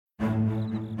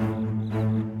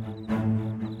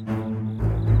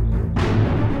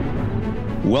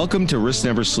Welcome to Risk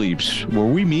Never Sleeps, where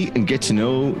we meet and get to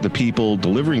know the people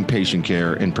delivering patient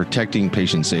care and protecting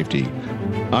patient safety.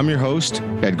 I'm your host,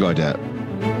 Ed Gaudet.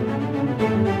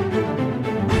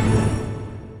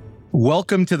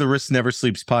 Welcome to the Risk Never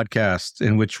Sleeps podcast,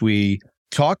 in which we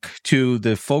talk to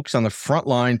the folks on the front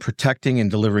line protecting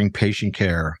and delivering patient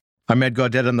care. I'm Ed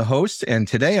Gaudet, I'm the host, and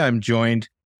today I'm joined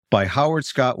by Howard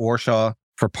Scott Warshaw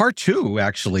for part two,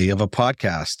 actually, of a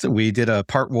podcast. We did a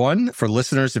part one for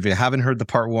listeners. If you haven't heard the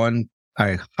part one,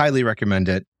 I highly recommend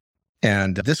it.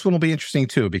 And this one will be interesting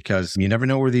too, because you never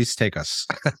know where these take us.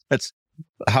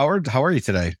 Howard, how are you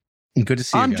today? Good to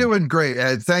see you. I'm doing great,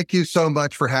 Ed. Thank you so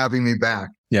much for having me back.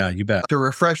 Yeah, you bet. To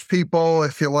refresh people,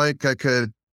 if you like, I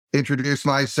could introduce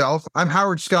myself. I'm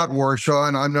Howard Scott Warshaw,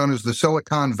 and I'm known as the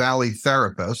Silicon Valley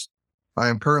Therapist. I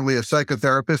am currently a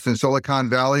psychotherapist in Silicon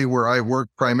Valley, where I work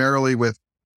primarily with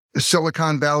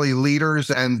Silicon Valley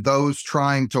leaders and those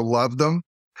trying to love them,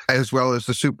 as well as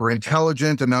the super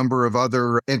intelligent, a number of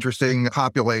other interesting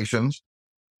populations.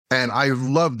 And I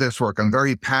love this work. I'm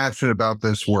very passionate about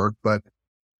this work, but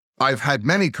I've had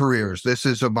many careers. This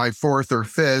is my fourth or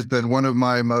fifth, and one of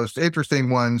my most interesting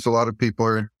ones a lot of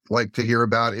people like to hear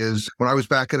about is when I was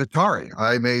back at Atari.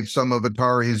 I made some of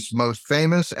Atari's most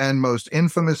famous and most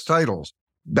infamous titles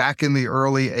back in the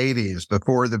early 80s,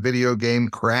 before the video game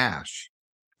crash.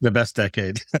 The best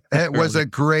decade. It was a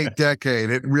great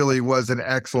decade. It really was an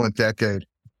excellent decade.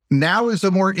 Now is a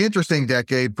more interesting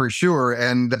decade for sure.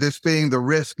 And this being the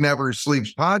Risk Never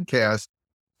Sleeps podcast,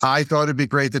 I thought it'd be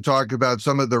great to talk about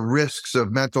some of the risks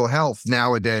of mental health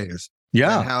nowadays.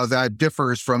 Yeah. And how that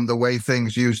differs from the way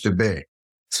things used to be.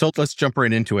 So let's jump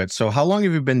right into it. So how long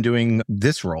have you been doing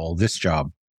this role, this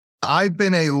job? I've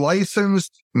been a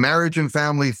licensed marriage and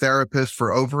family therapist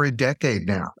for over a decade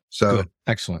now. So good.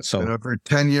 Excellent. So over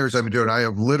 10 years I've been doing it. I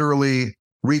have literally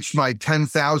reached my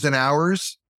 10,000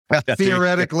 hours.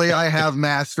 Theoretically, I have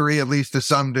mastery, at least to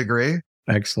some degree.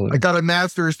 Excellent. I got a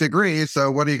master's degree, so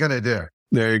what are you going to do?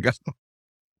 There you go.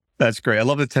 That's great. I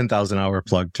love the 10,000 hour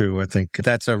plug too. I think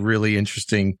that's a really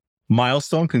interesting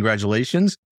milestone.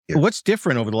 Congratulations. Yeah. What's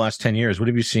different over the last 10 years? What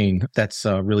have you seen that's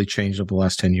really changed over the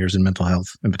last 10 years in mental health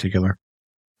in particular?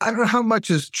 I don't know how much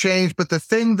has changed, but the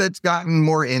thing that's gotten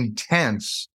more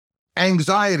intense,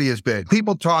 anxiety is big.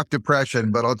 People talk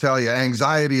depression, but I'll tell you,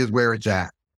 anxiety is where it's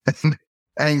at.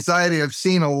 Anxiety, I've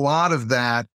seen a lot of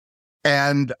that,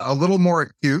 and a little more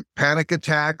acute. Panic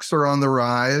attacks are on the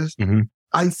rise. Mm-hmm.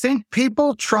 I think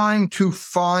people trying to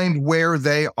find where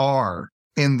they are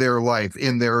in their life,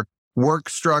 in their work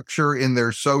structure, in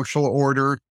their social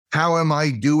order. How am I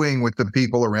doing with the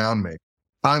people around me?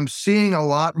 I'm seeing a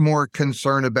lot more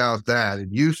concern about that. It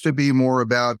used to be more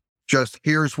about just,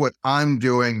 here's what I'm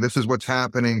doing. This is what's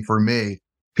happening for me.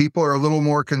 People are a little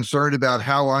more concerned about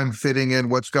how I'm fitting in,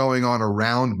 what's going on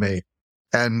around me.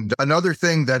 And another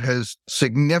thing that has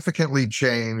significantly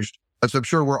changed, as I'm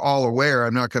sure we're all aware,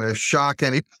 I'm not going to shock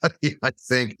anybody, I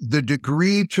think, the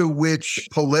degree to which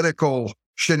political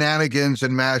shenanigans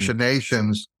and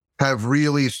machinations have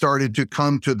really started to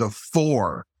come to the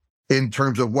fore in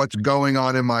terms of what's going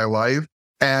on in my life.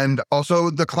 And also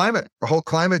the whole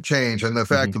climate change and the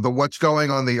fact of what's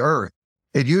going on the earth.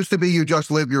 It used to be you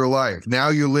just live your life. Now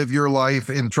you live your life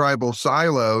in tribal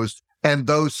silos, and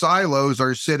those silos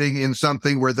are sitting in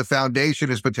something where the foundation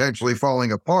is potentially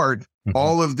falling apart. Mm-hmm.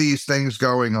 All of these things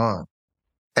going on.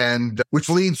 And which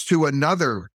leads to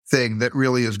another thing that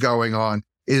really is going on,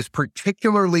 is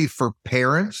particularly for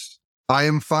parents. I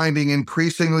am finding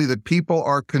increasingly that people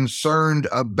are concerned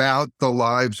about the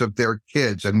lives of their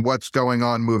kids and what's going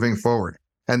on moving forward.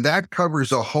 And that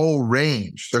covers a whole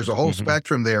range. There's a whole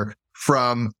spectrum there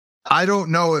from, I don't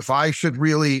know if I should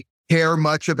really care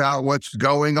much about what's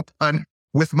going on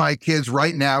with my kids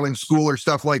right now in school or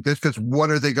stuff like this, because what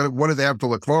do they have to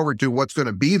look forward to? What's going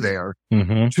to be there?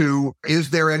 To,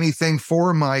 is there anything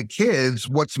for my kids?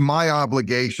 What's my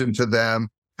obligation to them?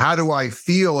 How do I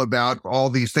feel about all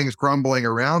these things crumbling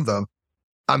around them?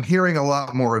 I'm hearing a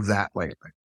lot more of that lately.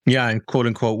 Yeah, and quote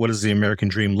unquote, what does the American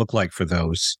dream look like for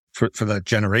those, for that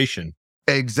generation?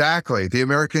 Exactly. The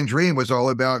American dream was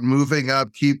all about moving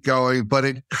up, keep going, but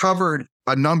it covered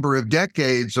a number of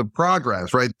decades of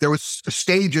progress, right? There was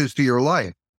stages to your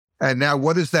life. And now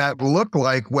what does that look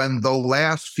like when the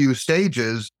last few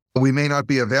stages, we may not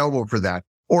be available for that?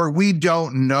 Or we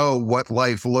don't know what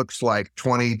life looks like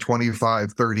 20,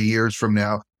 25, 30 years from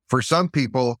now. For some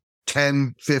people,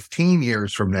 10, 15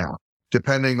 years from now,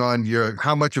 depending on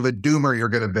how much of a doomer you're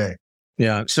going to be.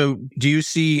 Yeah. So do you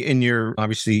see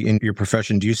obviously in your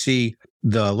profession, do you see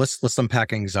let's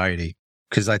unpack anxiety?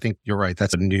 Because I think you're right.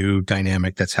 That's a new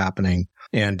dynamic that's happening.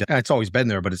 And it's always been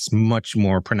there, but it's much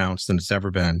more pronounced than it's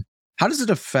ever been. How does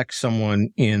it affect someone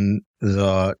in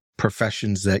the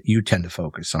professions that you tend to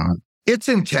focus on? It's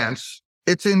intense.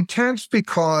 It's intense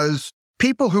because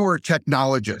people who are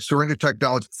technologists, who are into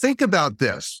technology, think about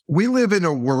this. We live in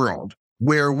a world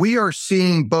where we are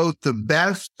seeing both the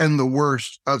best and the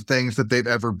worst of things that they've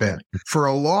ever been. For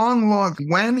a long,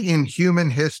 when in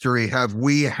human history have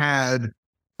we had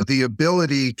the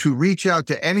ability to reach out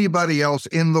to anybody else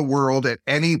in the world at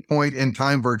any point in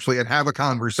time virtually and have a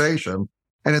conversation,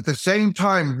 and at the same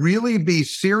time really be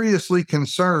seriously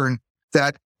concerned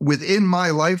that within my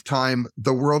lifetime,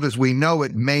 the world as we know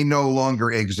it may no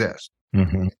longer exist?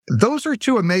 Mm-hmm. Those are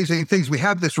two amazing things. We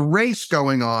have this race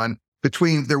going on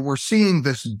between there. We're seeing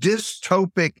this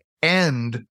dystopic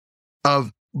end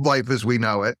of life as we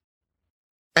know it.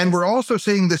 And we're also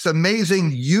seeing this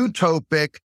amazing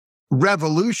utopic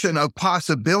revolution of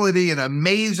possibility and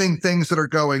amazing things that are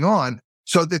going on.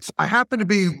 So I happen to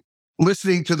be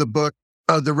listening to the book,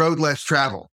 The Road Less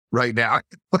Traveled right now.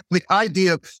 The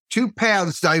idea of two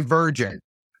paths diverging.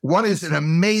 One is an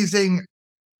amazing,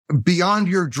 beyond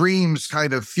your dreams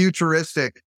kind of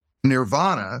futuristic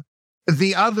nirvana.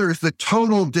 The other is the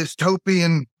total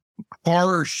dystopian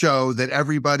horror show that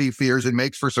everybody fears and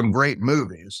makes for some great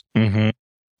movies. Mm-hmm.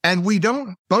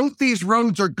 And both these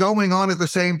roads are going on at the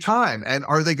same time. And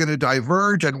are they going to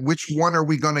diverge? And which one are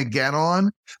we going to get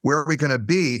on? Where are we going to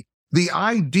be? The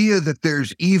idea that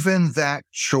there's even that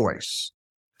choice,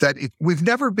 that we've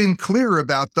never been clear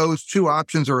about those two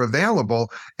options are available,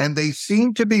 and they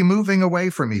seem to be moving away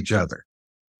from each other,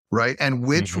 right? And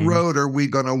which road are we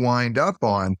going to wind up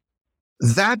on?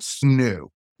 That's new,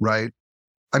 right?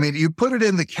 I mean, you put it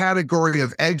in the category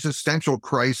of existential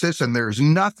crisis, and there's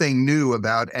nothing new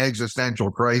about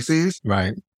existential crises.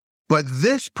 Right. But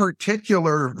this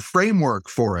particular framework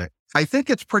for it, I think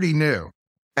it's pretty new.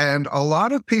 And a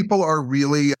lot of people are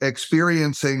really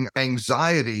experiencing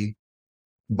anxiety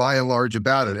by and large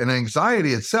about it. And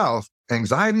anxiety is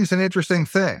an interesting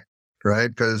thing, right?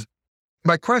 Because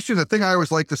the thing I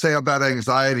always like to say about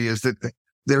anxiety is that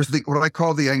there's what I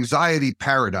call the anxiety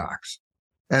paradox.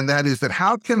 And that is that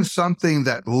how can something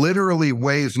that literally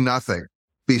weighs nothing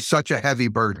be such a heavy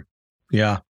burden?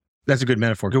 Yeah, that's a good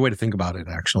metaphor. Good way to think about it,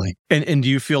 actually. And do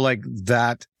you feel like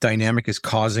that dynamic is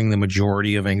causing the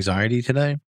majority of anxiety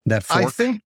today? That fork? I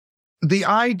think the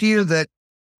idea that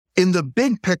in the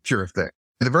big picture of things,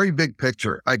 in the very big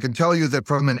picture, I can tell you that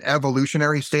from an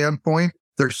evolutionary standpoint,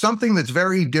 there's something that's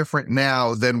very different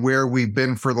now than where we've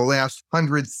been for the last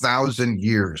 100,000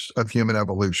 years of human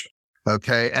evolution.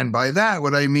 Okay. And by that,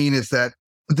 what I mean is that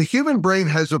the human brain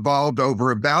has evolved over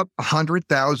about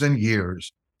 100,000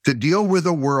 years to deal with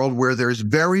a world where there's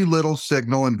very little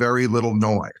signal and very little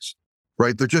noise,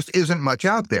 right? There just isn't much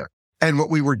out there. And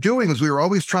what we were doing is we were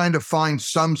always trying to find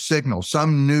some signal,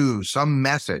 some news, some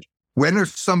message. When are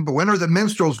the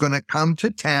minstrels going to come to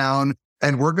town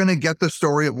and we're going to get the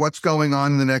story of what's going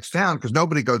on in the next town? Because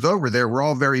nobody goes over there. We're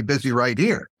all very busy right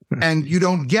here. And you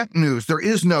don't get news. There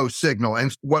is no signal.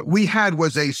 And what we had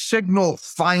was a signal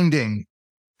finding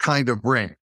kind of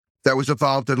brain that was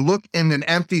evolved to look in an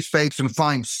empty space and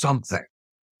find something.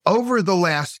 Over the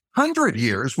last 100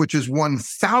 years, which is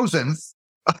 1,000th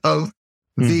of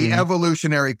the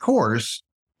evolutionary course,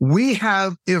 we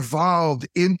have evolved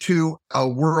into a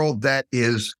world that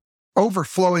is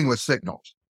overflowing with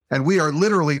signals. And we are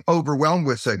literally overwhelmed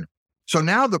with signals. So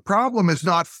now the problem is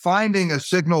not finding a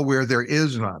signal where there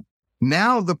is none.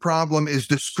 Now the problem is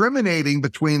discriminating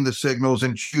between the signals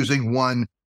and choosing one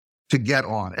to get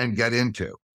on and get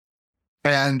into.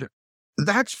 And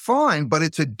that's fine, but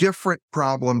it's a different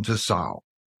problem to solve.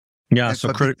 Yeah, and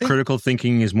so critical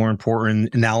thinking is more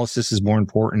important. Analysis is more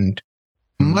important.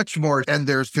 Much more. And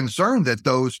there's concern that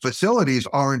those facilities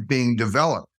aren't being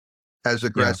developed as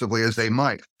aggressively as they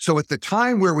might. So at the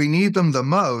time where we need them the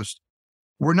most,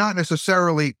 we're not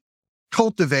necessarily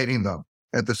cultivating them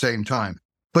at the same time.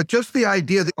 But just the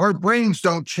idea that our brains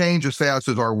don't change as fast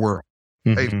as our world.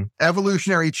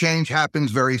 Evolutionary change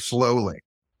happens very slowly.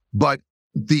 But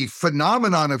the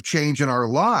phenomenon of change in our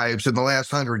lives in the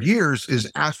last 100 years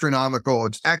is astronomical,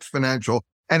 it's exponential,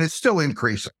 and it's still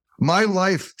increasing. My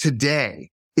life today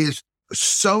is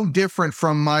so different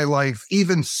from my life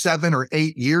even 7 or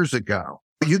 8 years ago.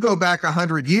 You go back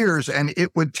 100 years and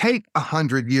it would take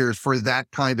 100 years for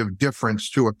that kind of difference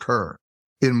to occur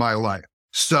in my life.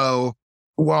 So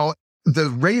while the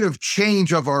rate of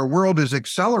change of our world is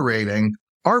accelerating,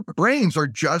 our brains are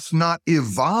just not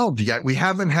evolved yet. We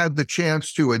haven't had the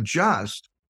chance to adjust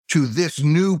to this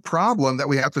new problem that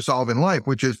we have to solve in life,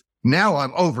 which is now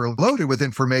I'm overloaded with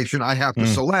information I have to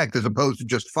select as opposed to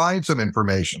just find some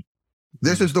information.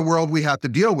 This is the world we have to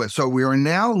deal with. So we are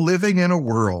now living in a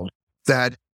world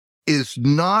that is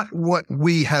not what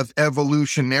we have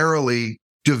evolutionarily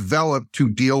developed to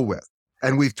deal with.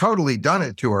 And we've totally done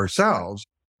it to ourselves.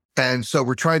 And so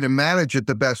we're trying to manage it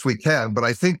the best we can. But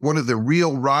I think one of the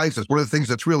real rises, one of the things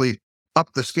that's really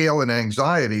up the scale in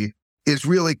anxiety is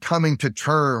really coming to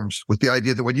terms with the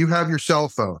idea that when you have your cell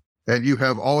phone and you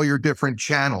have all your different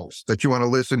channels that you want to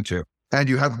listen to, and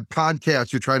you have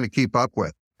podcasts you're trying to keep up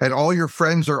with, and all your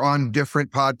friends are on different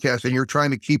podcasts and you're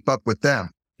trying to keep up with them,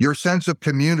 your sense of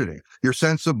community, your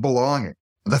sense of belonging,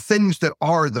 the things that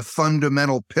are the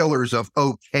fundamental pillars of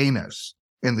okayness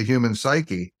in the human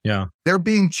psyche, they're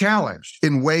being challenged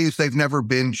in ways they've never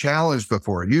been challenged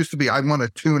before. It used to be, I want to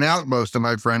tune out most of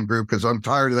my friend group because I'm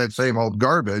tired of that same old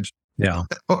garbage. Yeah.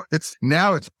 It's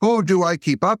who do I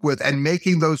keep up with? And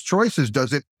making those choices,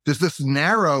 does this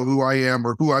narrow who I am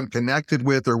or who I'm connected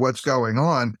with or what's going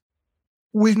on?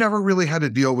 We've never really had to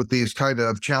deal with these kind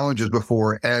of challenges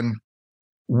before. And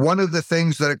one of the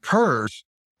things that occurs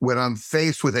when I'm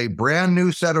faced with a brand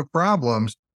new set of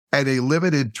problems and a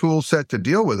limited tool set to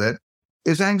deal with it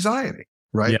is anxiety,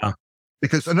 right? Yeah.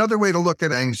 Because another way to look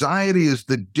at anxiety is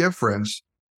the difference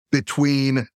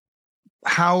between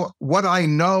what I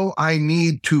know I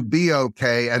need to be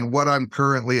okay and what I'm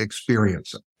currently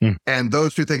experiencing. And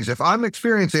those two things, if I'm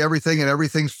experiencing everything and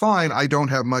everything's fine, I don't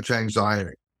have much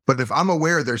anxiety. But if I'm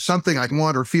aware there's something I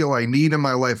want or feel I need in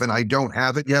my life and I don't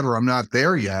have it yet or I'm not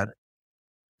there yet,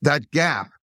 that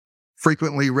gap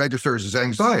frequently registers as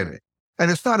anxiety. And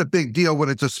it's not a big deal when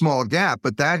it's a small gap,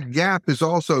 but that gap is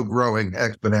also growing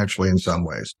exponentially in some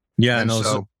ways. Yeah, and those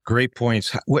are great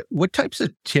points. What types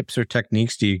of tips or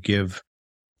techniques do you give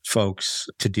folks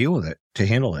to deal with it, to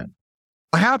handle it?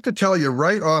 I have to tell you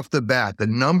right off the bat, the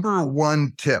number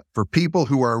one tip for people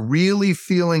who are really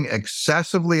feeling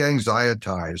excessively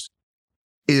anxietized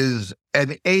is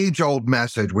an age-old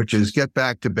message, which is get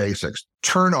back to basics.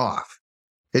 Turn off.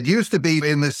 It used to be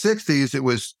in the 60s, it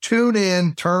was tune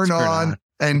in, turn on,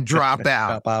 and drop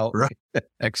out. Drop out. Right?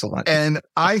 Excellent. And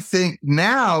I think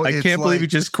now I can't believe you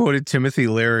just quoted Timothy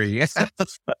Leary.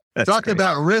 Talking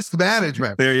about risk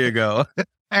management. There you go.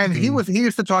 And he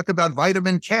used to talk about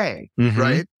vitamin K,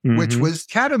 right? Which was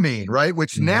ketamine, right?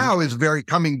 Which now is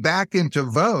coming back into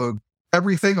vogue.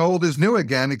 Everything old is new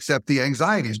again, except the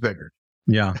anxiety is bigger.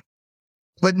 Yeah.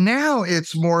 But now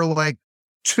it's more like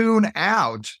tune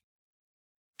out,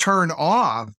 turn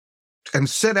off, and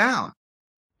sit down.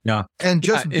 Yeah. And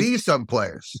just be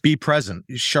someplace. Be present.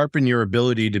 Sharpen your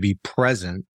ability to be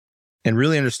present and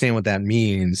really understand what that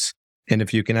means. And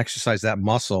if you can exercise that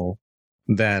muscle,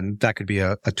 then that could be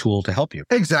a tool to help you.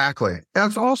 Exactly. And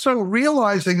it's also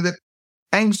realizing that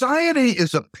anxiety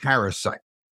is a parasite.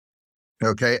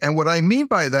 Okay. And what I mean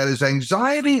by that is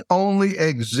anxiety only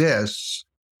exists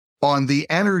on the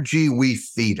energy we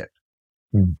feed it.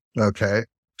 Okay.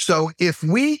 So if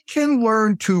we can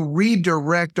learn to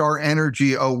redirect our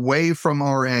energy away from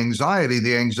our anxiety,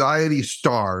 the anxiety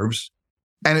starves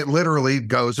and it literally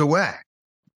goes away.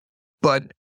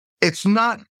 But it's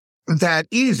not that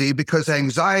easy because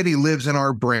anxiety lives in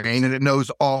our brain and it knows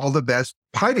all the best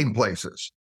hiding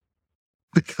places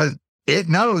because it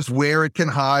knows where it can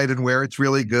hide and where it's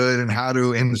really good and how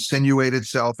to insinuate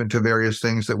itself into various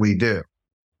things that we do.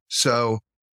 So,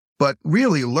 but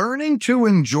really learning to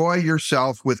enjoy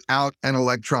yourself without an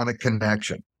electronic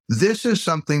connection. This is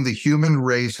something the human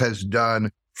race has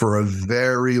done for a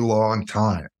very long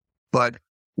time. But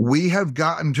we have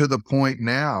gotten to the point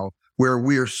now where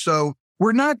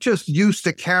we're not just used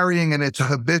to carrying, and it's a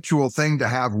habitual thing to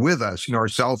have with us, our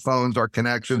cell phones, our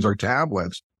connections, our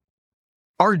tablets,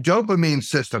 our dopamine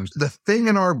systems, the thing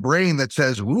in our brain that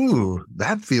says, ooh,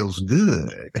 that feels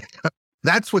good.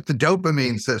 That's what the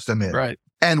dopamine system is. Right.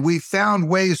 And we found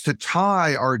ways to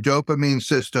tie our dopamine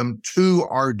system to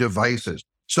our devices.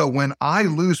 So when I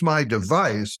lose my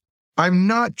device, I'm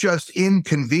not just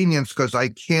inconvenienced because I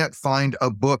can't find a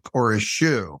book or a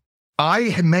shoe.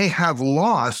 I may have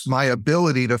lost my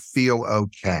ability to feel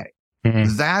okay.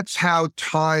 That's how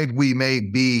tied we may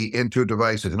be into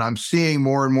devices. And I'm seeing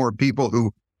more and more people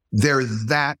who they're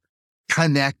that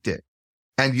connected.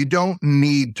 And you don't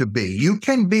need to be. You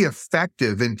can be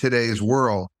effective in today's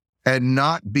world and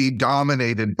not be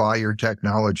dominated by your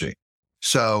technology.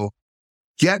 So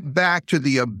get back to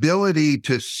the ability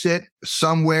to sit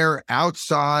somewhere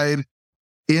outside,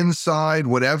 inside,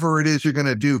 whatever it is you're going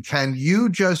to do. Can you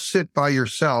just sit by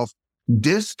yourself,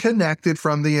 disconnected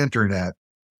from the internet,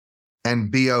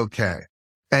 and be okay?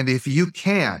 And if you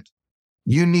can't,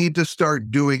 you need to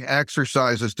start doing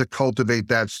exercises to cultivate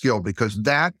that skill, because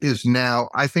that is now,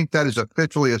 I think that is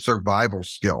officially a survival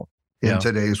skill in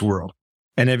today's world.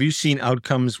 And have you seen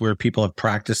outcomes where people have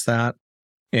practiced that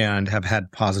and have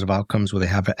had positive outcomes where they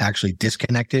have actually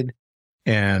disconnected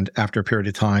and after a period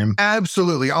of time?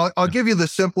 Absolutely. I'll give you the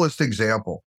simplest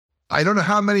example. I don't know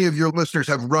how many of your listeners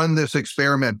have run this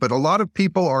experiment, but a lot of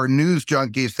people are news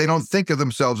junkies. They don't think of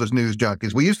themselves as news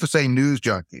junkies. We used to say news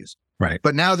junkies, Right.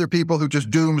 but now they're people who just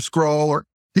doom scroll or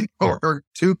are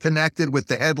too connected with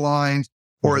the headlines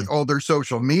or all their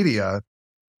social media.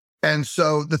 And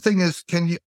so the thing is, can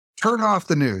you turn off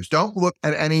the news? Don't look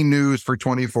at any news for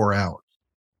 24 hours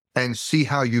and see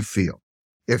how you feel.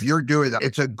 If you're doing that,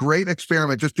 it's a great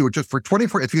experiment. Just do it just for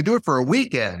 24. If you do it for a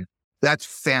weekend, that's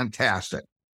fantastic.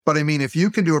 But I mean, if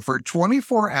you can do it for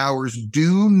 24 hours,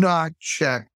 do not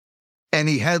check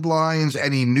any headlines,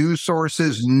 any news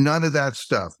sources, none of that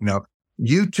stuff. No,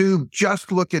 YouTube,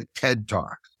 just look at TED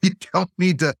Talks. You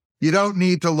don't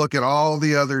need to look at all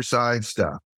the other side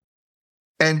stuff.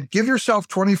 And give yourself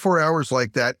 24 hours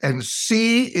like that and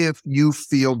see if you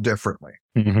feel differently.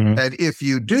 And if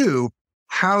you do,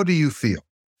 how do you feel?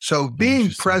 So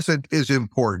being present is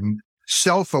important.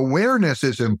 Self-awareness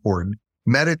is important.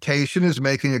 Meditation is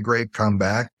making a great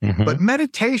comeback, but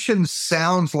meditation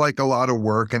sounds like a lot of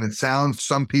work and it sounds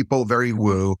some people very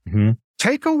woo.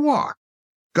 Take a walk,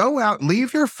 go out,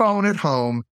 leave your phone at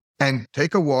home and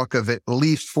take a walk of at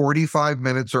least 45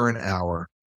 minutes or an hour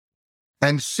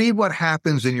and see what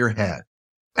happens in your head.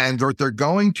 And what they're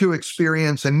going to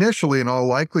experience initially in all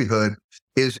likelihood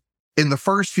is in the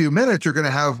first few minutes, you're going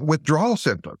to have withdrawal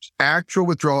symptoms, actual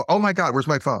withdrawal. Oh my God, where's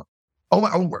my phone?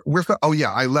 Oh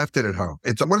yeah, I left it at home.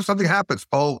 What if something happens?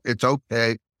 Oh, it's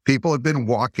okay. People have been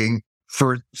walking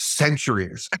for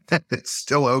centuries. It's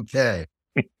still okay.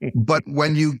 But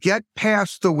when you get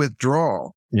past the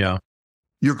withdrawal,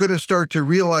 you're going to start to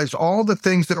realize all the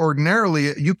things that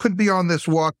ordinarily you could be on this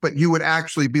walk, but you would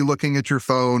actually be looking at your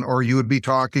phone, or you would be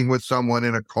talking with someone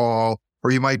in a call,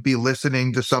 or you might be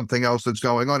listening to something else that's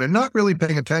going on and not really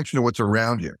paying attention to what's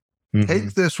around you.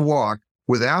 Take this walk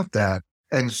without that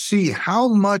and see how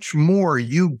much more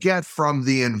you get from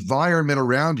the environment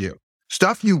around you.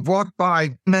 Stuff you've walked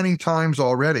by many times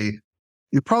already,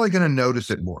 you're probably going to notice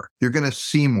it more. You're going to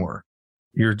see more.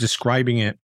 You're describing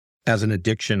it as an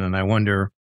addiction, and I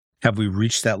wonder, have we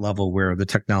reached that level where the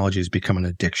technology has become an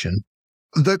addiction?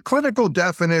 The clinical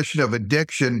definition of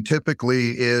addiction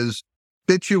typically is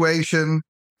habituation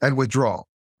and withdrawal,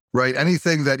 right?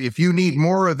 Anything that if you need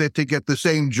more of it to get the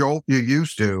same jolt you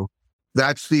used to,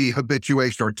 that's the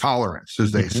habituation or tolerance,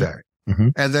 as they say.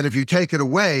 And then if you take it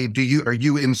away, are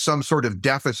you in some sort of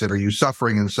deficit? Are you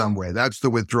suffering in some way? That's the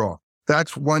withdrawal.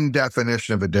 That's one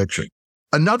definition of addiction.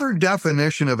 Another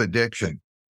definition of addiction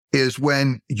is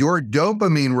when your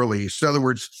dopamine release, in other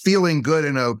words, feeling good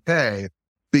and okay,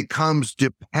 becomes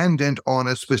dependent on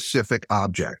a specific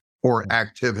object or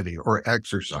activity or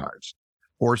exercise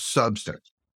or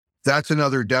substance. That's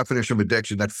another definition of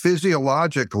addiction, that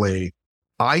physiologically,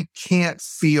 I can't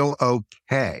feel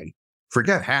okay.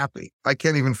 Forget happy. I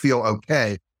can't even feel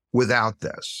okay without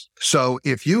this. So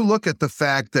if you look at the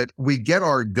fact that we get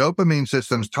our dopamine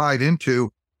systems tied into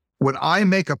when I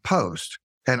make a post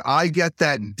and I get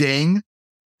that ding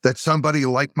that somebody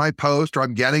liked my post, or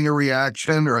I'm getting a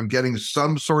reaction, or I'm getting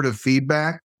some sort of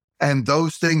feedback, and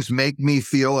those things make me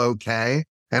feel okay,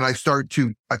 and I start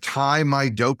to tie my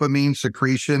dopamine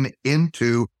secretion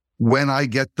into when I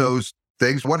get those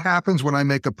things. What happens when I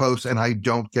make a post and I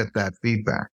don't get that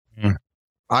feedback?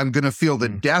 I'm going to feel the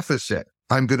deficit.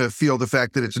 I'm going to feel the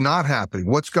fact that it's not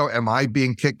happening. Am I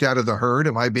being kicked out of the herd?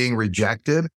 Am I being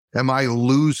rejected? Am I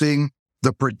losing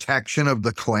the protection of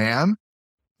the clan?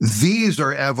 These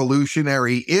are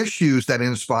evolutionary issues that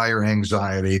inspire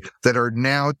anxiety that are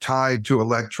now tied to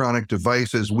electronic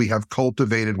devices we have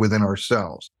cultivated within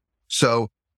ourselves. So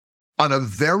on a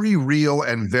very real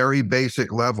and very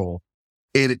basic level,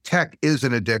 tech is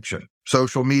an addiction.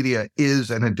 Social media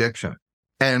is an addiction.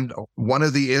 And one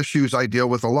of the issues I deal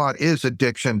with a lot is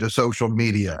addiction to social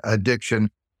media, addiction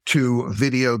to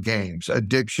video games,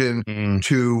 addiction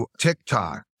to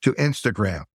TikTok, to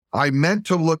Instagram. I meant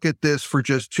to look at this for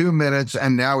just 2 minutes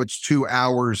and now it's 2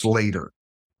 hours later.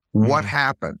 What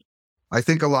happened? I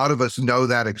think a lot of us know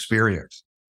that experience,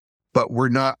 but we're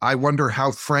not. I wonder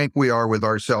how frank we are with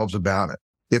ourselves about it.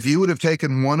 If you would have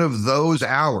taken one of those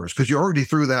hours, because you already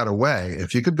threw that away,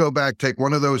 if you could go back, take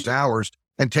one of those hours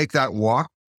and take that walk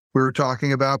we were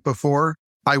talking about before,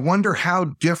 I wonder how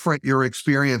different your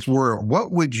experience were.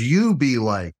 What would you be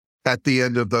like at the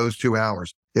end of those 2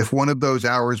 hours? If one of those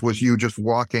hours was you just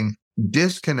walking,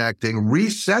 disconnecting,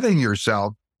 resetting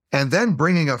yourself, and then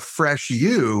bringing a fresh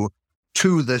you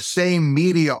to the same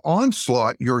media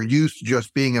onslaught you're used to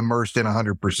just being immersed in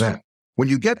 100%. When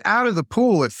you get out of the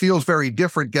pool, it feels very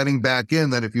different getting back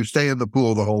in than if you stay in the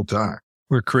pool the whole time.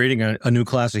 We're creating a new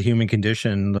class of human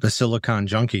condition, the silicon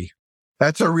junkie.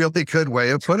 That's a really good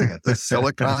way of putting it. The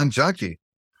silicon junkie.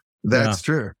 That's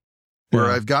true. Where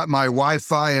I've got my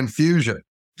Wi-Fi infusion.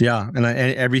 Yeah. And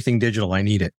everything digital, I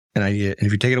need it. And I need it. And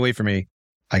if you take it away from me,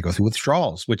 I go through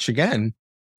withdrawals, which again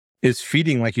is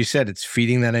feeding, like you said, it's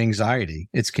feeding that anxiety.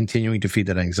 It's continuing to feed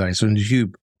that anxiety. So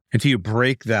until you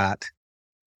break that,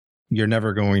 you're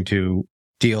never going to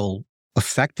deal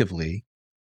effectively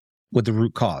with the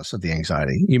root cause of the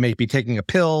anxiety. You may be taking a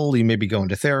pill, you may be going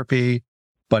to therapy,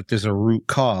 but there's a root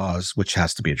cause which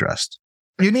has to be addressed.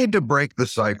 You need to break the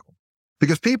cycle,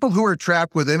 because people who are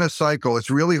trapped within a cycle, it's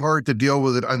really hard to deal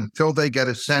with it until they get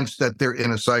a sense that they're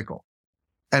in a cycle.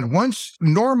 And once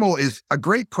normal is a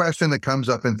great question that comes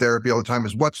up in therapy all the time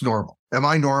is, what's normal? Am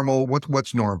I normal?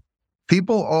 What's normal?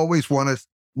 People always want to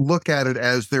look at it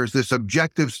as there's this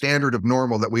objective standard of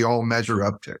normal that we all measure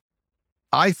up to.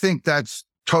 I think that's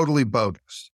totally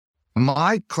bogus.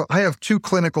 I have two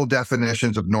clinical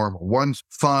definitions of normal. One's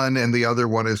fun and the other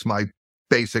one is my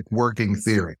basic working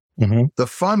theory. Mm-hmm. The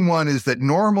fun one is that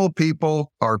normal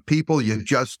people are people you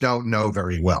just don't know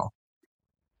very well.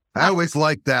 I always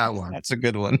like that one. That's a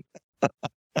good one.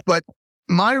 But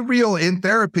in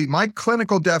therapy, my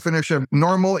clinical definition of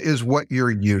normal is what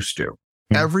you're used to.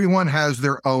 Mm-hmm. Everyone has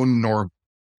their own normal.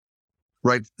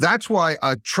 Right. That's why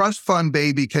a trust fund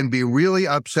baby can be really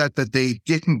upset that they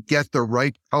didn't get the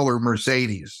right color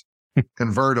Mercedes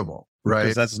convertible. Right.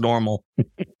 Because that's normal.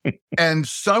 And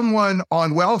someone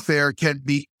on welfare can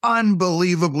be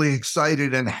unbelievably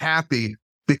excited and happy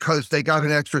because they got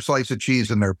an extra slice of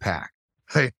cheese in their pack.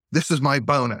 Hey, this is my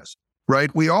bonus. Right.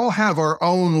 We all have our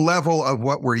own level of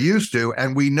what we're used to,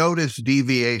 and we notice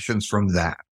deviations from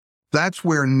that. That's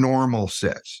where normal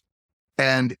sits.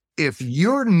 And if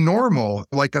you're normal,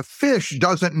 like a fish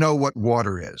doesn't know what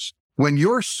water is. When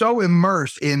you're so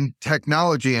immersed in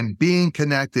technology and being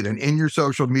connected and in your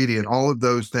social media and all of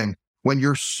those things, when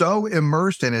you're so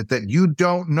immersed in it that you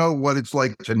don't know what it's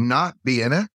like to not be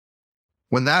in it,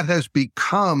 when that has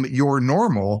become your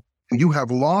normal, you have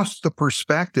lost the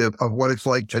perspective of what it's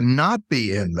like to not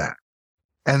be in that.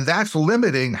 And that's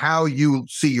limiting how you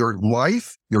see your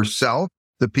life, yourself,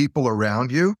 the people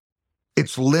around you.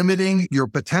 It's limiting your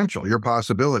potential, your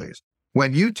possibilities.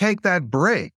 When you take that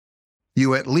break,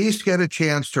 you at least get a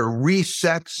chance to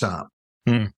reset some.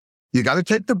 You got to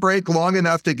take the break long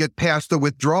enough to get past the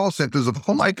withdrawal symptoms of,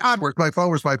 oh my God, where's my phone?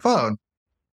 Where's my phone?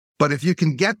 But if you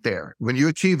can get there, when you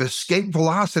achieve escape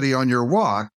velocity on your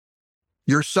walk,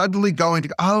 you're suddenly going to,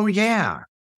 oh yeah.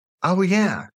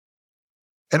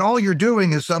 And all you're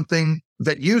doing is something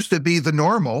that used to be the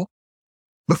normal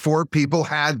before people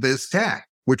had this tech,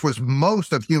 which was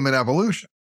most of human evolution.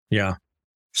 Yeah.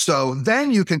 So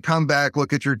then you can come back,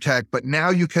 look at your tech, but now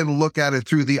you can look at it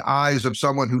through the eyes of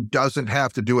someone who doesn't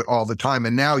have to do it all the time.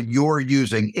 And now you're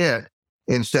using it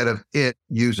instead of it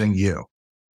using you.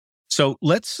 So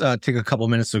let's take a couple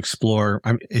of minutes to explore.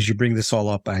 As you bring this all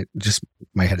up,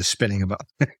 my head is spinning about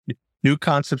new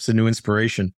concepts and new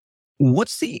inspiration.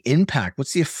 What's the impact?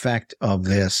 What's the effect of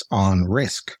this on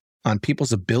risk, on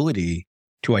people's ability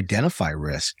to identify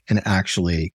risk and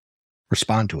actually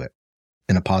respond to it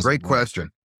in a positive way? Great question.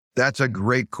 That's a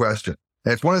great question.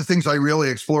 And it's one of the things I really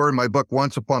explore in my book,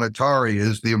 Once Upon Atari,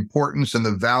 is the importance and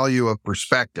the value of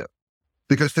perspective.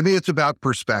 Because to me, it's about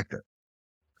perspective.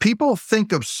 People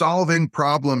think of solving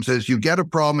problems as you get a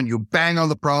problem and you bang on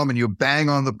the problem and you bang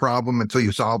on the problem until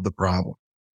you solve the problem.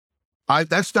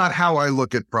 That's not how I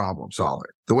look at problem solving.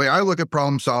 The way I look at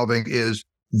problem solving is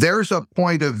there's a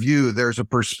point of view, there's a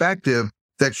perspective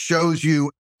that shows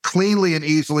you cleanly and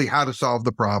easily how to solve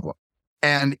the problem.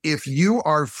 And if you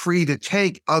are free to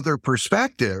take other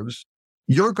perspectives,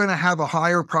 you're going to have a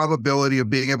higher probability of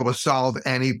being able to solve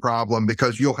any problem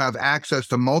because you'll have access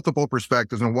to multiple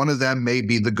perspectives, and one of them may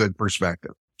be the good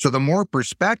perspective. So the more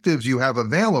perspectives you have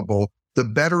available, the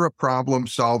better a problem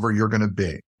solver you're going to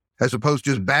be, as opposed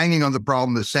to just banging on the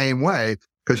problem the same way,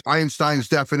 because Einstein's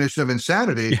definition of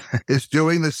insanity is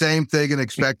doing the same thing and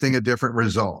expecting a different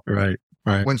result. Right.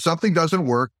 When something doesn't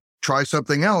work, try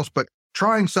something else, but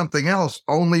trying something else,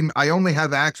 I only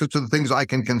have access to the things I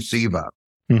can conceive of.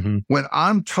 Mm-hmm. When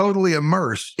I'm totally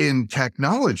immersed in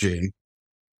technology,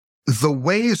 the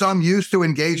ways I'm used to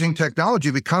engaging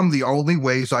technology become the only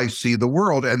ways I see the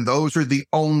world. And those are the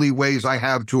only ways I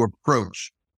have to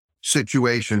approach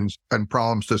situations and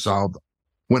problems to solve them.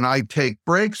 When I take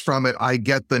breaks from it, I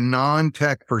get the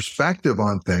non-tech perspective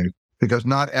on things, because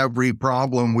not every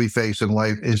problem we face in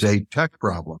life is a tech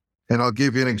problem. And I'll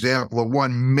give you an example of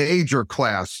one major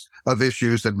class of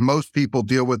issues that most people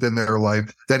deal with in their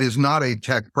life that is not a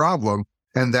tech problem,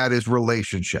 and that is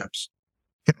relationships.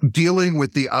 dealing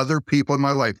with the other people in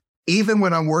my life. Even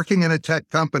when I'm working in a tech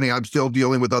company, I'm still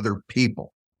dealing with other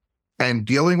people. And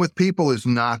dealing with people is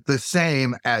not the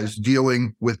same as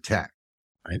dealing with tech.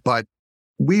 Right. But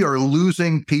we are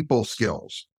losing people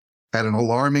skills at an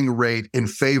alarming rate in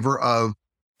favor of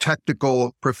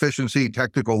technical proficiency,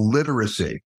 technical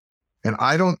literacy. And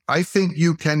I think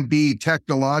you can be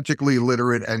technologically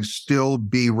literate and still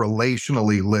be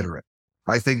relationally literate.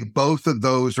 I think both of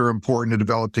those are important to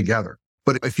develop together.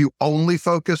 But if you only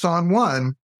focus on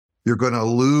one, you're going to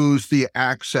lose the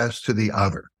access to the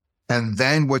other. And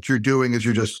then what you're doing is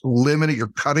you're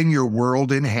cutting your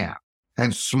world in half,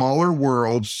 and smaller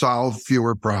worlds solve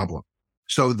fewer problems.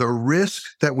 So the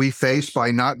risk that we face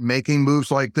by not making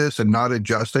moves like this and not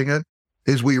adjusting it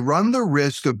is we run the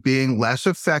risk of being less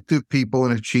effective people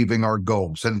in achieving our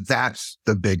goals. And that's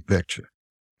the big picture.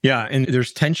 Yeah. And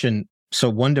there's tension. So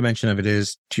one dimension of it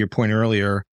is, to your point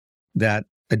earlier, that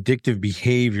addictive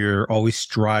behavior, always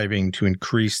striving to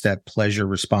increase that pleasure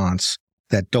response,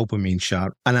 that dopamine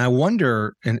shot. And I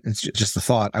wonder, and it's just a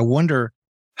thought, I wonder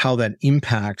how that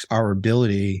impacts our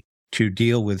ability to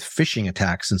deal with phishing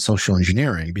attacks and social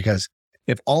engineering. Because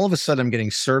if all of a sudden I'm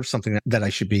getting served something that I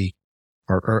should be,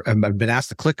 or I've been asked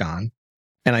to click on,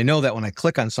 and I know that when I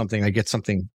click on something, I get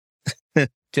something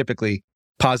typically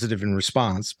positive in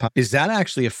response, is that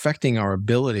actually affecting our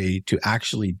ability to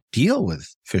actually deal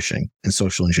with phishing and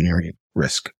social engineering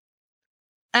risk?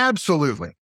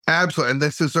 Absolutely. Absolutely. And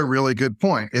this is a really good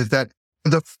point, is that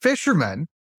the fishermen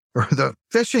or the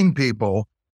fishing people,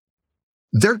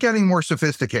 they're getting more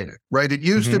sophisticated, right? It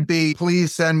used to be,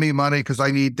 please send me money because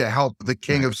I need to help the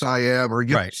king of Siam or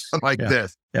something like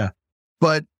this. Yeah.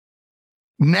 But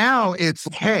now it's,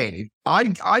 hey, I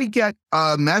get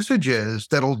messages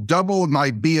that'll double my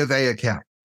B of A account.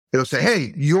 It'll say,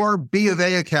 hey, your B of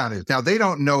A account is. Now, they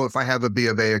don't know if I have a B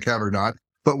of A account or not,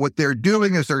 but what they're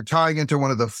doing is they're tying into one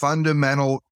of the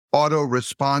fundamental auto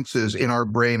responses in our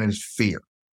brain is fear.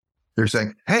 They're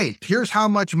saying, hey, here's how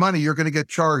much money you're going to get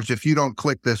charged if you don't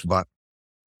click this button.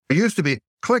 It used to be,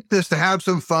 click this to have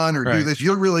some fun or do this.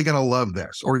 You're really going to love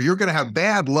this. Or you're going to have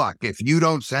bad luck if you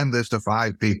don't send this to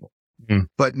 5 people.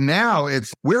 But now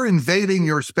it's, we're invading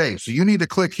your space. So you need to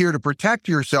click here to protect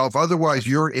yourself. Otherwise,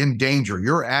 you're in danger.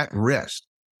 You're at risk.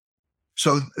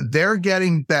 So they're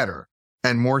getting better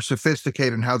and more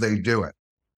sophisticated in how they do it.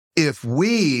 If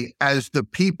we, as the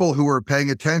people who are paying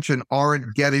attention,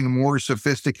 aren't getting more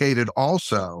sophisticated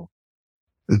also,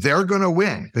 they're going to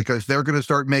win because they're going to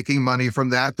start making money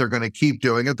from that. They're going to keep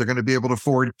doing it. They're going to be able to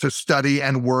afford to study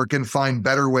and work and find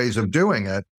better ways of doing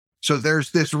it. So there's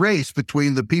this race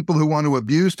between the people who want to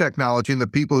abuse technology and the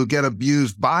people who get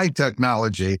abused by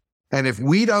technology. And if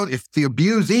the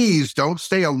abusees don't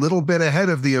stay a little bit ahead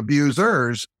of the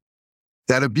abusers,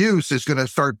 that abuse is going to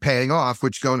start paying off,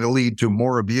 which is going to lead to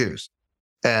more abuse.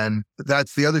 And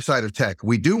that's the other side of tech.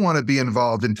 We do want to be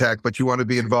involved in tech, but you want to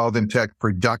be involved in tech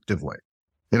productively.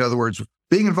 In other words,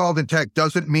 being involved in tech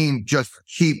doesn't mean just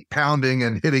keep pounding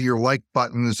and hitting your like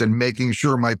buttons and making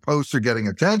sure my posts are getting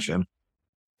attention.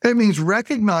 It means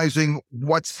recognizing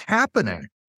what's happening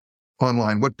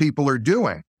online, what people are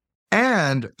doing,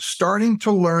 and starting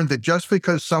to learn that just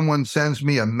because someone sends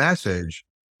me a message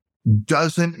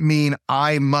doesn't mean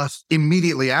I must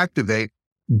immediately activate.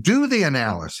 Do the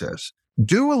analysis,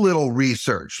 do a little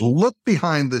research, look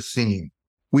behind the scene.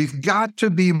 We've got to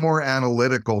be more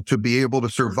analytical to be able to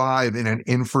survive in an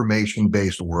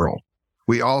information-based world.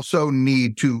 We also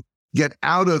need to get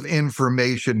out of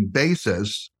information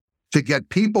basis to get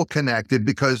people connected,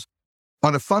 because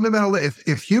on a fundamental,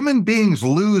 if human beings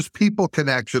lose people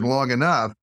connection long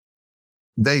enough,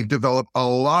 they develop a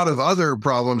lot of other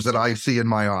problems that I see in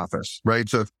my office, right?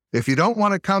 So if you don't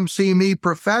want to come see me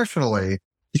professionally,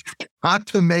 you've got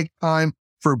to make time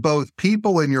for both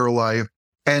people in your life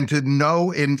and to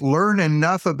know and learn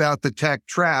enough about the tech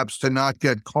traps to not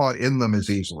get caught in them as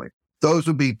easily. Those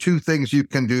would be 2 things you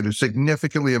can do to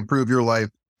significantly improve your life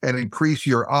and increase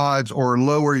your odds or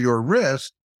lower your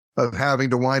risk of having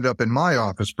to wind up in my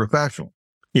office professional.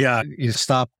 Yeah, you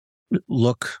stop,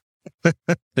 look,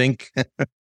 think,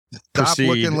 stop,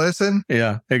 look, and listen.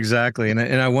 Yeah, exactly. And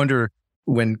I wonder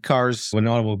when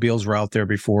automobiles were out there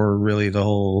before really the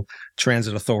whole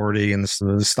transit authority and the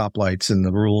stoplights and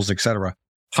the rules, et cetera,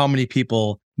 how many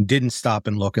people didn't stop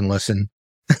and look and listen,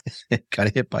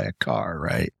 got hit by a car,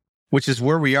 right? Which is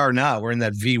where we are now. We're in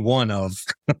that V1 of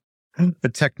the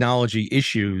technology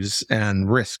issues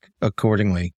and risk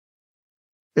accordingly.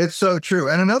 It's so true.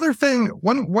 And another thing,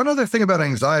 one other thing about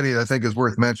anxiety that I think is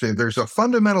worth mentioning, there's a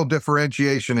fundamental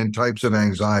differentiation in types of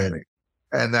anxiety,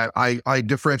 and that I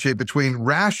differentiate between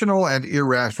rational and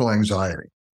irrational anxiety.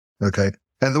 Okay.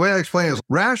 And the way I explain it is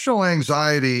rational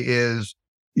anxiety is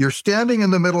you're standing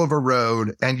in the middle of a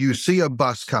road and you see a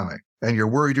bus coming and you're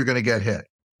worried you're going to get hit.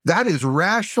 That is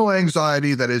rational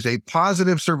anxiety. That is a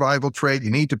positive survival trait.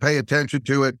 You need to pay attention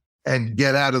to it and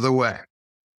get out of the way.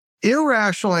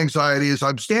 Irrational anxiety is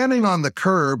I'm standing on the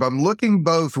curb, I'm looking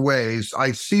both ways,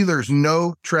 I see there's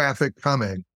no traffic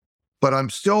coming, but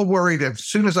I'm still worried as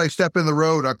soon as I step in the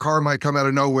road, a car might come out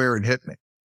of nowhere and hit me.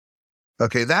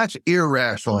 Okay, that's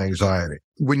irrational anxiety.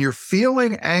 When you're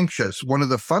feeling anxious, one of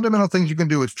the fundamental things you can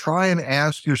do is try and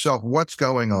ask yourself, what's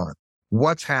going on?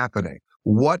 What's happening?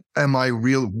 What am I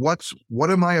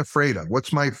afraid of?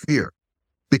 What's my fear?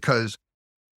 Because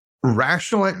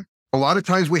a lot of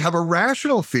times we have a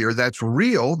rational fear that's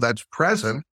real, that's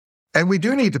present, and we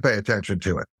do need to pay attention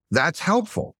to it. That's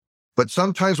helpful. But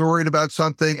sometimes we're worried about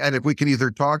something, and if we can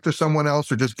either talk to someone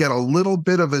else or just get a little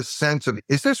bit of a sense of,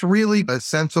 is this really a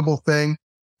sensible thing?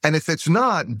 And if it's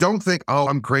not, don't think, oh,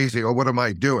 I'm crazy, or what am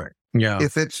I doing? Yeah.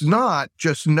 If it's not,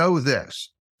 just know this,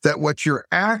 that what you're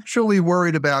actually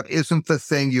worried about isn't the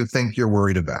thing you think you're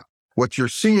worried about. What you're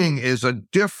seeing is a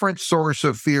different source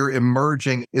of fear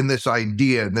emerging in this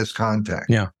idea, in this context.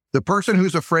 Yeah. The person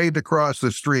who's afraid to cross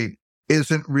the street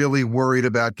isn't really worried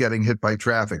about getting hit by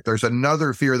traffic. There's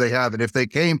another fear they have. And if they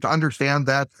came to understand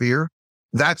that fear,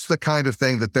 that's the kind of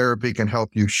thing that therapy can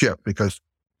help you shift, because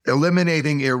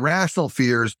eliminating irrational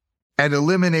fears and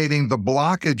eliminating the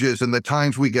blockages and the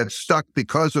times we get stuck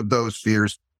because of those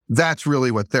fears, that's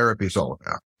really what therapy is all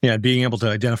about. Yeah, being able to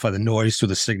identify the noise through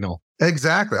the signal.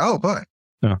 Exactly. Oh, boy.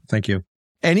 Oh, thank you.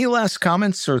 Any last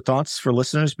comments or thoughts for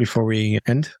listeners before we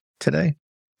end today?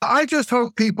 I just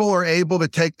hope people are able to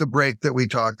take the break that we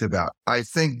talked about. I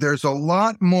think there's a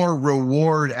lot more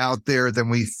reward out there than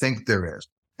we think there is.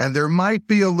 And there might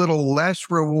be a little less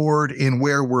reward in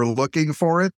where we're looking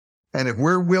for it. And if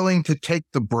we're willing to take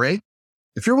the break,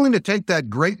 if you're willing to take that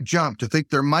great jump to think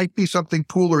there might be something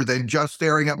cooler than just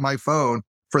staring at my phone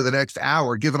for the next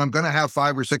hour, given I'm going to have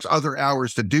 5 or 6 other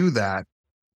hours to do that,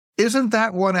 isn't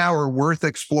that 1 hour worth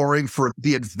exploring for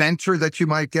the adventure that you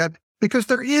might get? Because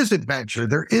there is adventure.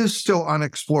 There is still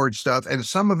unexplored stuff, and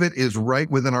some of it is right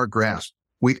within our grasp.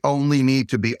 We only need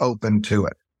to be open to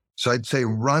it. So I'd say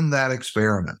run that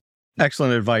experiment.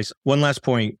 Excellent advice. One last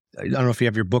point. I don't know if you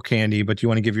have your book handy, but do you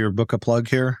want to give your book a plug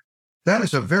here? That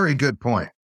is a very good point.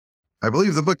 I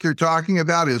believe the book you're talking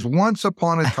about is Once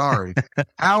Upon a Atari,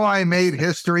 How I Made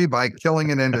History by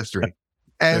Killing an Industry.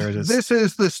 And this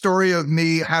is the story of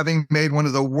me having made one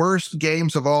of the worst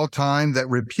games of all time that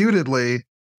reputedly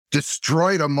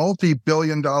destroyed a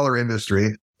multi-billion-dollar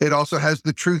industry. It also has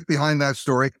the truth behind that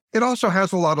story. It also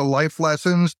has a lot of life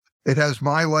lessons. It has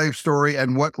my life story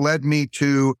and what led me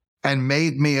to and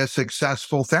made me a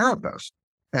successful therapist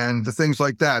and the things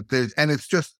like that. And it's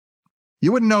just,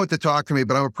 you wouldn't know what to talk to me,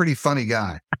 but I'm a pretty funny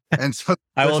guy. And so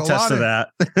I will attest to that.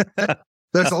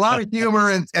 There's a lot of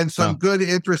humor and some good,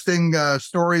 interesting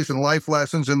stories and life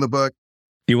lessons in the book.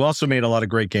 You also made a lot of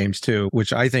great games too,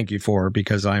 which I thank you for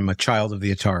because I'm a child of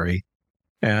the Atari.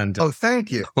 And thank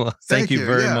you. Well, thank you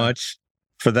very much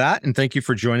for that. And thank you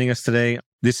for joining us today.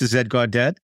 This is Ed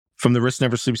Gaudet from the Risk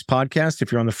Never Sleeps podcast.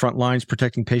 If you're on the front lines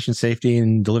protecting patient safety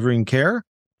and delivering care,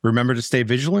 remember to stay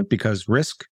vigilant because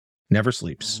risk never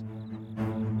sleeps.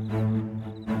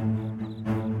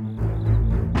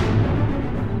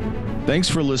 Thanks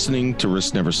for listening to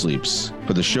Risk Never Sleeps.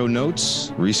 For the show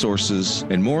notes, resources,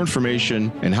 and more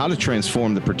information on how to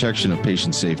transform the protection of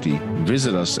patient safety,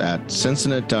 visit us at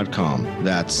Sensinet.com.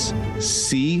 That's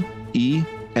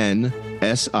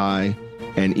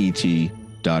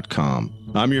CENSINET.com.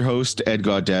 I'm your host, Ed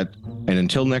Gaudet, and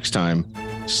until next time,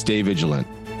 stay vigilant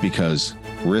because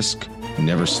risk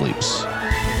never sleeps.